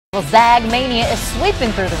Well, Zag Mania is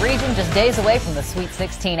sweeping through the region just days away from the Sweet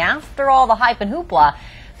 16. After all the hype and hoopla,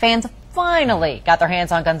 fans finally got their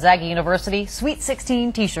hands on Gonzaga University Sweet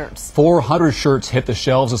 16 t-shirts. 400 shirts hit the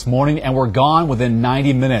shelves this morning and were gone within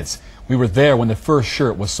 90 minutes. We were there when the first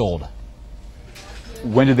shirt was sold.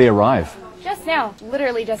 When did they arrive? Just now,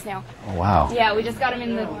 literally just now. Oh, wow. Yeah, we just got them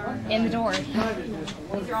in the door.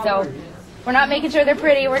 So we're not making sure they're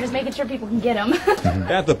pretty, we're just making sure people can get them.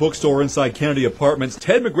 At the bookstore inside Kennedy Apartments,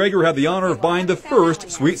 Ted McGregor had the honor of buying the first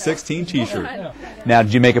Sweet 16 t-shirt. Now,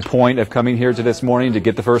 did you make a point of coming here to this morning to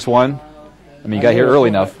get the first one? I mean, you got here early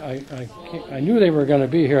enough. I knew they were going to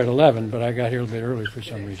be here at 11, but I got here a little bit early for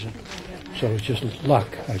some reason. So it's just luck,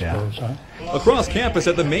 I suppose, huh? Across campus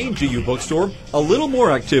at the main GU bookstore, a little more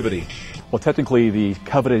activity. Well, technically, the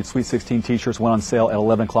coveted Sweet 16 t-shirts went on sale at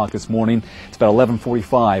 11 o'clock this morning. It's about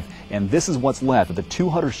 11:45, and this is what's left of the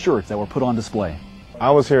 200 shirts that were put on display. I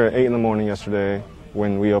was here at 8 in the morning yesterday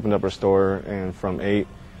when we opened up our store, and from 8,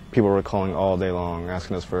 people were calling all day long,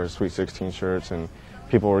 asking us for Sweet 16 shirts, and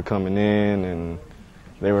people were coming in, and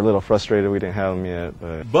they were a little frustrated we didn't have them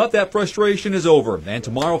yet. But that frustration is over, and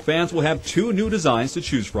tomorrow fans will have 2 new designs to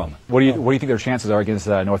choose from. What do you think their chances are against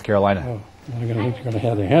North Carolina? Oh, I don't think they're going to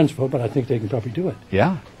have their hands full, but I think they can probably do it.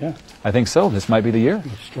 Yeah? Yeah. I think so. This might be the year.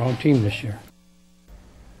 A strong team this year.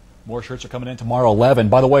 More shirts are coming in tomorrow, 11.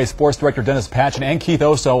 By the way, Sports Director Dennis Patchen and Keith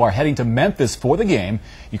Oso are heading to Memphis for the game.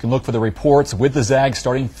 You can look for the reports with the Zags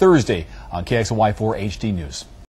starting Thursday on KXLY4 HD News.